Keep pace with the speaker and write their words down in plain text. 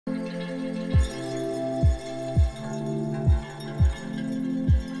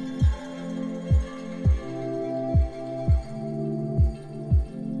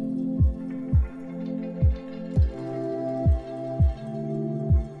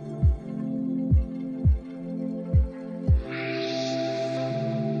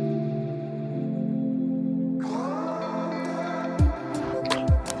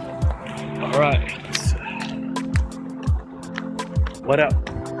What up?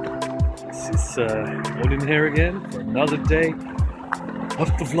 This is Odin here again for another day of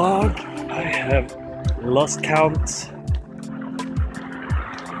the vlog. I have lost count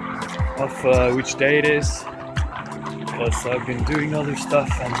of which day it is because I've been doing other stuff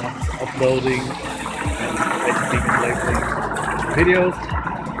and not uploading and editing lately videos,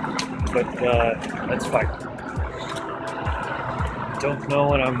 but that's fine. Don't know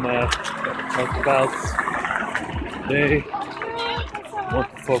what I'm going to talk about today. I want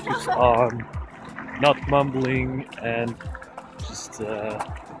to focus on not mumbling and just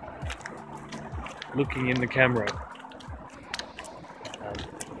looking in the camera.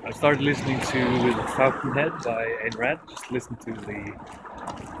 I started listening to The Fountainhead by Ayn Rand. Just listen to the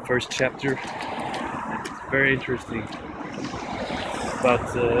first chapter. It's very interesting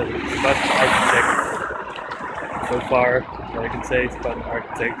about an architect. So far, what I can say is about an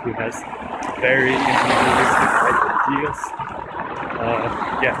architect who has very individualistic ideas.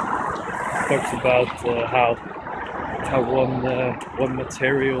 Talks about how one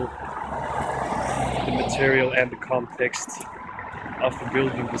material, the material and the context of the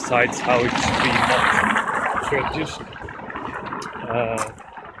building decides how it should be, not tradition.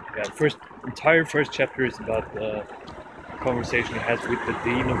 The entire first chapter is about the conversation he has with the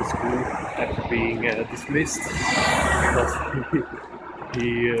dean of the school after being dismissed because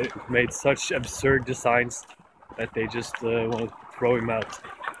he made such absurd designs that they just wanted to throw him out.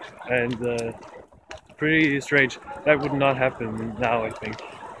 And pretty strange. That would not happen now, I think.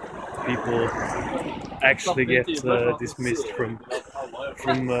 People actually get dismissed from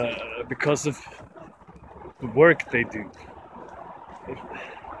because of the work they do.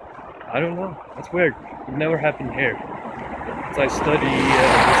 I don't know. That's weird. It never happened here. As I study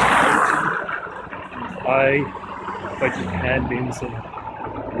if I just hand in some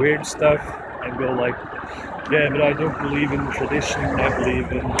weird stuff and go like, yeah, but I don't believe in tradition. I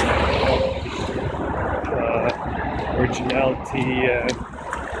believe in originality,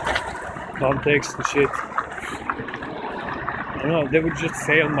 context and shit. I don't know, they would just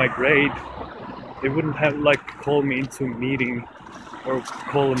fail my grade. They wouldn't have like call me into a meeting or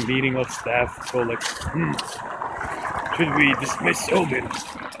call a meeting of staff, go like, should we dismiss Odin?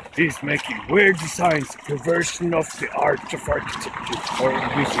 He's making weird designs, perversion of the art of architecture, or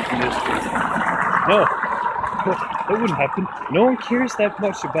music in this case. No, that wouldn't happen. No one cares that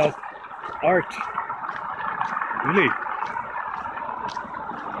much about art. Really.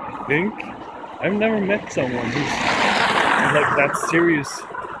 I think I've never met someone who's like that serious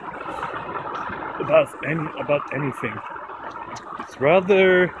about anything. It's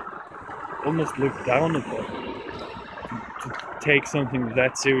rather almost looked down upon to take something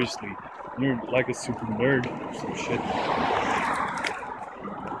that seriously. You're like a super nerd or some shit.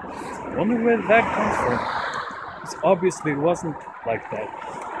 I wonder where that comes from. Because obviously it wasn't like that.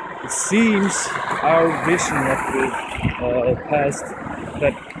 It seems our vision of the past,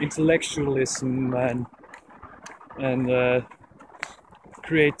 that intellectualism and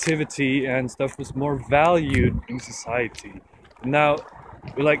creativity and stuff was more valued in society. And now,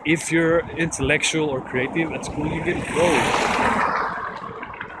 like, if you're intellectual or creative at school, you get rolled.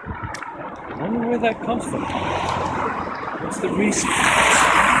 I wonder where that comes from. What's the reason?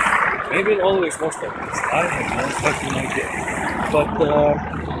 Maybe it always was like this. I have no fucking idea. But I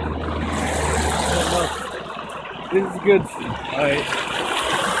don't know. This is good. I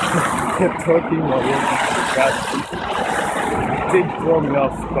kept talking while working for that. It did throw me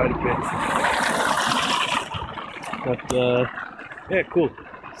off quite a bit. But yeah, cool.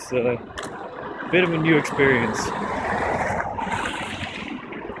 It's a bit of a new experience.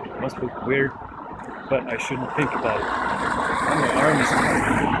 Must look weird, but I shouldn't think about it. My arm is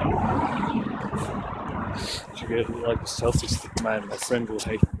should get like a selfie stick, man. My friend will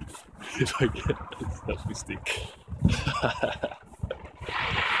hate me if I get a selfie stick.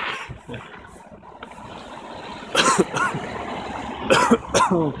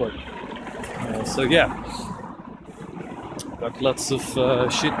 So yeah, got lots of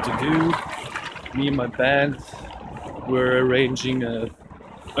shit to do. Me and my band were arranging an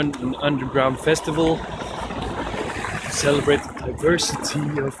underground festival to celebrate the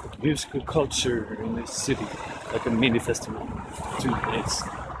diversity of the musical culture in this city, like a mini festival, 2 days.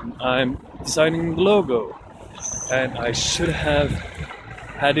 I'm designing the logo, and I should have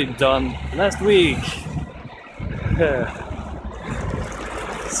had it done last week.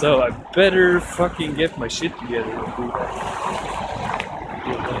 So I better fucking get my shit together and do that.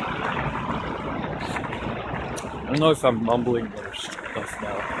 I don't know if I'm mumbling or stuff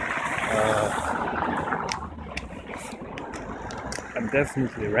now. I'm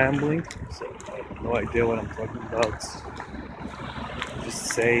definitely rambling, so I have no idea what I'm talking about.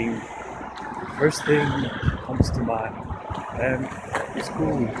 just saying the first thing that comes to mind, and it's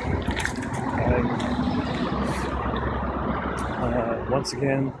cool. And once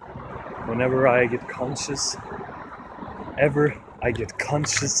again, whenever I get conscious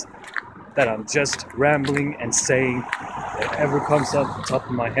that I'm just rambling and saying whatever comes off the top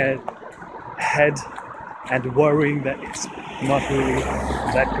of my head and worrying that it's not really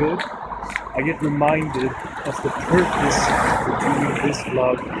that good, I get reminded of the purpose for doing this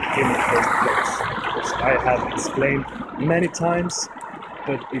vlog in the first place, which I have explained many times,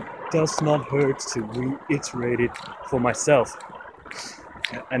 but it does not hurt to reiterate it for myself.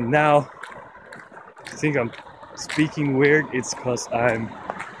 And now, I think I'm speaking weird. It's because I'm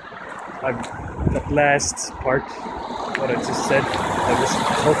that last part, what I just said, I was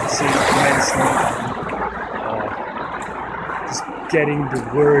focusing immensely on just getting the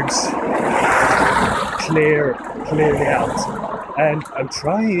words clearly out. And I'm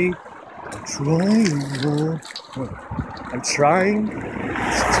trying to talk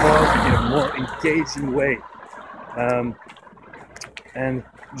in a more engaging way. And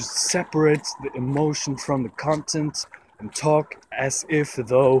just separate the emotion from the content and talk as if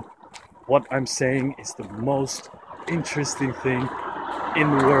though what I'm saying is the most interesting thing in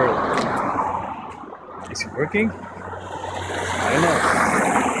the world. Is it working? I don't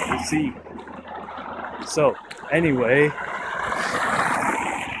know. We'll see. So, anyway,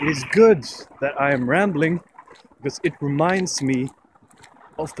 it is good that I am rambling because it reminds me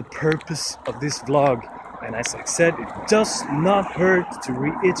of the purpose of this vlog. And as I said, it does not hurt to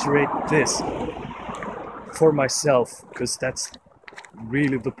reiterate this for myself, because that's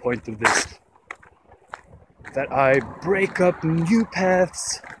really the point of this. That I break up new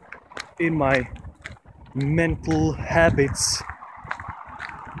paths in my mental habits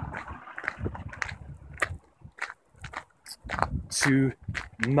to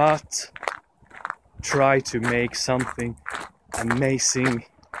not try to make something amazing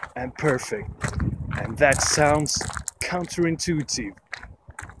and perfect. And that sounds counterintuitive.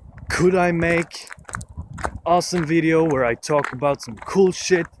 Could I make an awesome video where I talk about some cool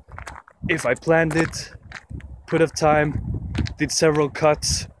shit if I planned it, put up time, did several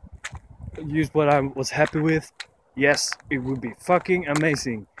cuts, used what I was happy with? Yes, it would be fucking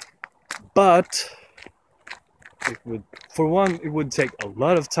amazing. But it would take a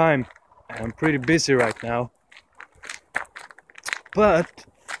lot of time, and I'm pretty busy right now. But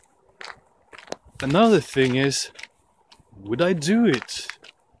another thing is, would I do it?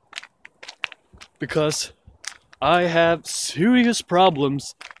 Because I have serious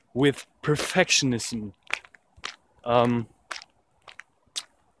problems with perfectionism.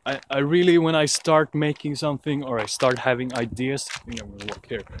 I really, when I start making something or I start having ideas, I think I'm gonna walk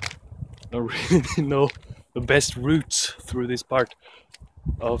here. I don't really know the best route through this part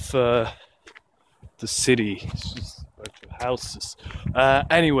of the city. It's just a bunch of houses.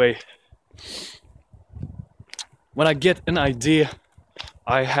 Anyway, when I get an idea,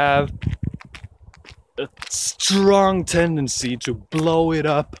 I have a strong tendency to blow it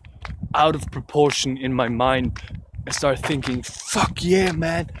up out of proportion in my mind. I start thinking, fuck yeah,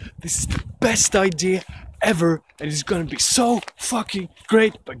 man, this is the best idea ever, and it's gonna be so fucking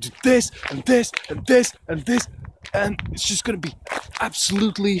great if I do this and this and this and this, and it's just gonna be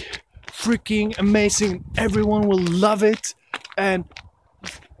absolutely freaking amazing. Everyone will love it, and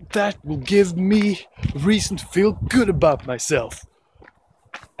that will give me reason to feel good about myself.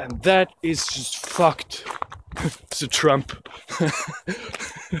 And that is just fucked. So Trump.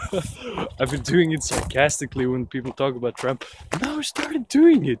 I've been doing it sarcastically when people talk about Trump. Now I started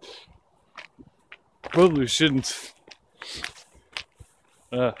doing it. Probably shouldn't.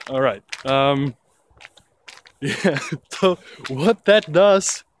 Alright. Yeah, so what that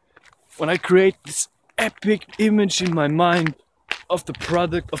does, when I create this epic image in my mind of the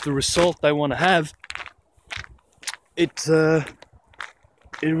product, of the result I want to have, it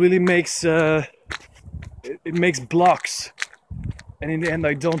really makes it makes blocks, and in the end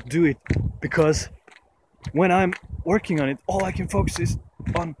I don't do it, because when I'm working on it, all I can focus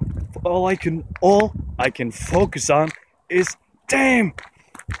on is damn,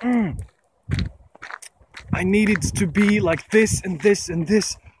 I need it to be like this and this and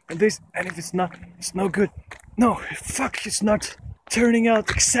this and this, and if it's not, it's no good. No, fuck, it's not turning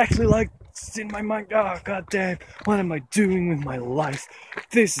out exactly like it's in my mind. Oh, god damn, what am I doing with my life?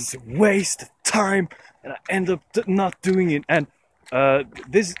 This is a waste of time, and I end up not doing it. And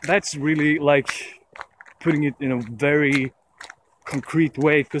that's really like putting it in a very concrete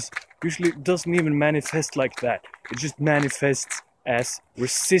way, because usually it doesn't even manifest like that. It just manifests as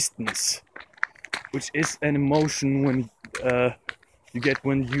resistance, which is an emotion when you get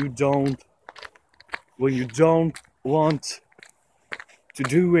when you don't want to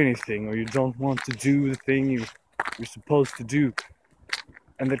do anything, or you don't want to do the thing you're supposed to do,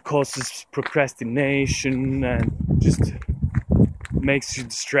 and that causes procrastination and just makes you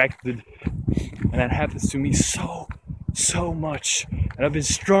distracted. And that happens to me so much, and I've been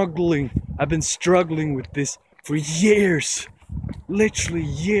struggling with this for years, literally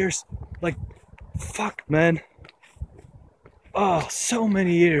years, like fuck man, so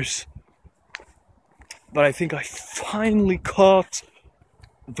many years. But I think I finally caught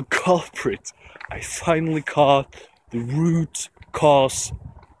the culprit. I finally caught the root cause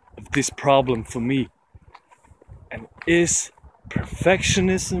of this problem for me, and is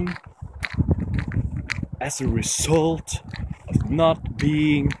perfectionism as a result of not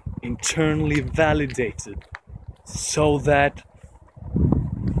being internally validated, so that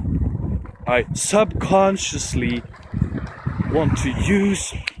I subconsciously want to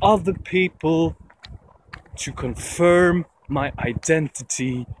use other people to confirm my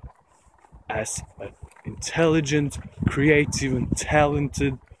identity as an intelligent, creative and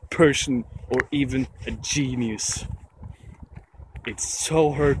talented person, or even a genius. It's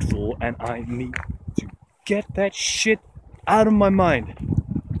so hurtful, and I need to get that shit out of my mind.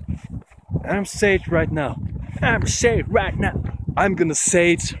 And I'm saying it right now. I'm gonna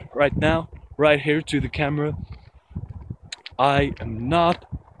say it right now, right here to the camera. I am not...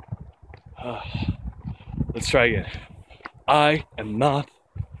 let's try again. I am not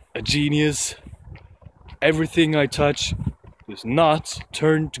a genius. Everything I touch does not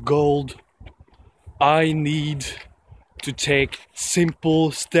turn to gold. I need to take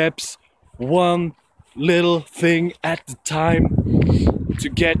simple steps, one little thing at a time, to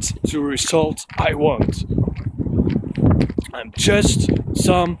get to a result I want. I'm just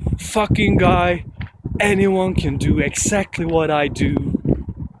some fucking guy. Anyone can do exactly what I do.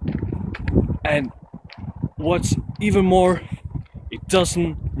 And what's even more, it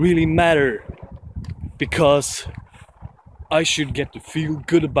doesn't really matter, because I should get to feel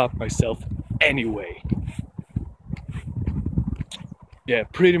good about myself anyway. Yeah,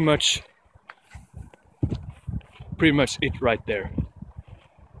 pretty much it right there.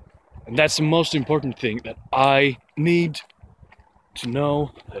 And that's the most important thing, that I need to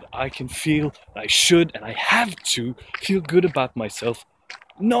know that I can feel, I should and I have to feel good about myself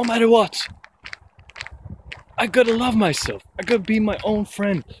no matter what. I gotta love myself. I gotta be my own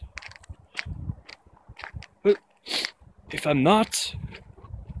friend. But if I'm not,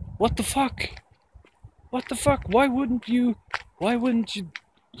 what the fuck? What the fuck? Why wouldn't you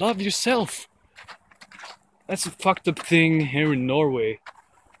love yourself? That's a fucked up thing here in Norway.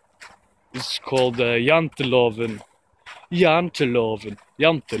 It's called janteloven.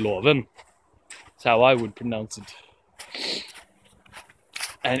 Janteloven. That's how I would pronounce it.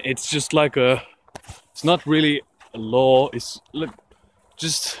 And it's just like it's not really a law, it's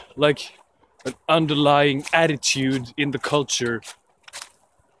just like an underlying attitude in the culture.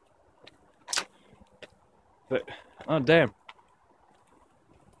 But, oh damn.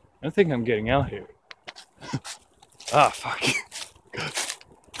 I think I'm getting out here. Fuck.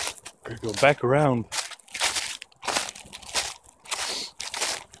 Gotta go back around.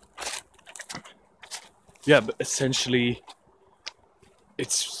 Yeah, but essentially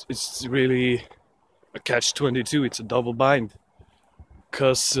it's really a catch-22. It's a double bind,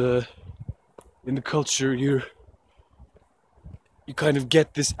 because in the culture you kind of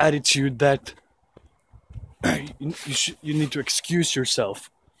get this attitude that you need to excuse yourself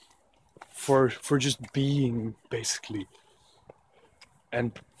for just being, basically.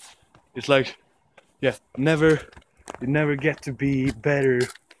 And it's like, yeah, you never get to be better.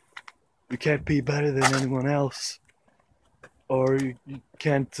 You can't be better than anyone else, or you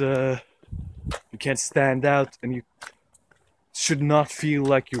can't stand out, and you should not feel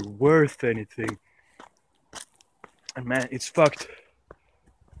like you're worth anything. And man, it's fucked,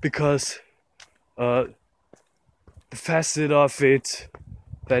 because the facet of it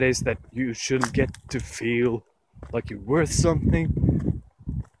that is that you shouldn't get to feel like you're worth something,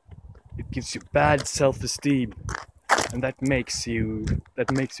 it gives you bad self-esteem, and that makes you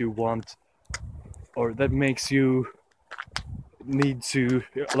want, or that makes you need to,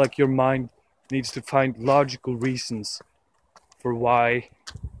 like, your mind needs to find logical reasons for why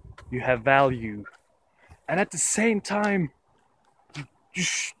you have value. And at the same time,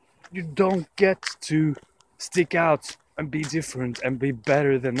 you don't get to stick out and be different and be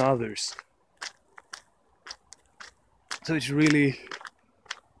better than others. So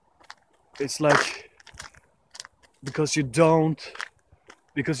it's like, because you don't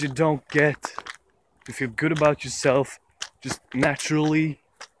get to feel good about yourself, just naturally,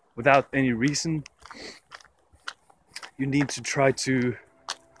 without any reason. You need to try to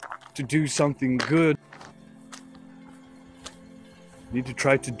do something good. You need to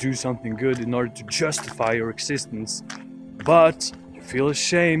try to do something good in order to justify your existence. But you feel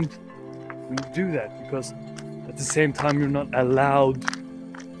ashamed when you do that, because at the same time you're not allowed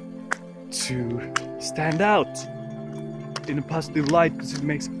to stand out in a positive light, because it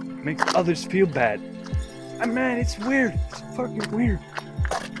makes others feel bad. And man, it's weird. It's fucking weird.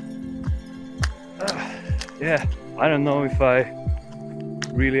 Yeah, I don't know if I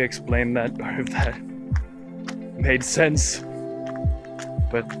really explained that or if that made sense.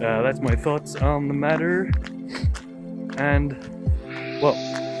 But that's my thoughts on the matter. And, well,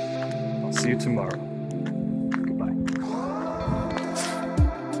 I'll see you tomorrow.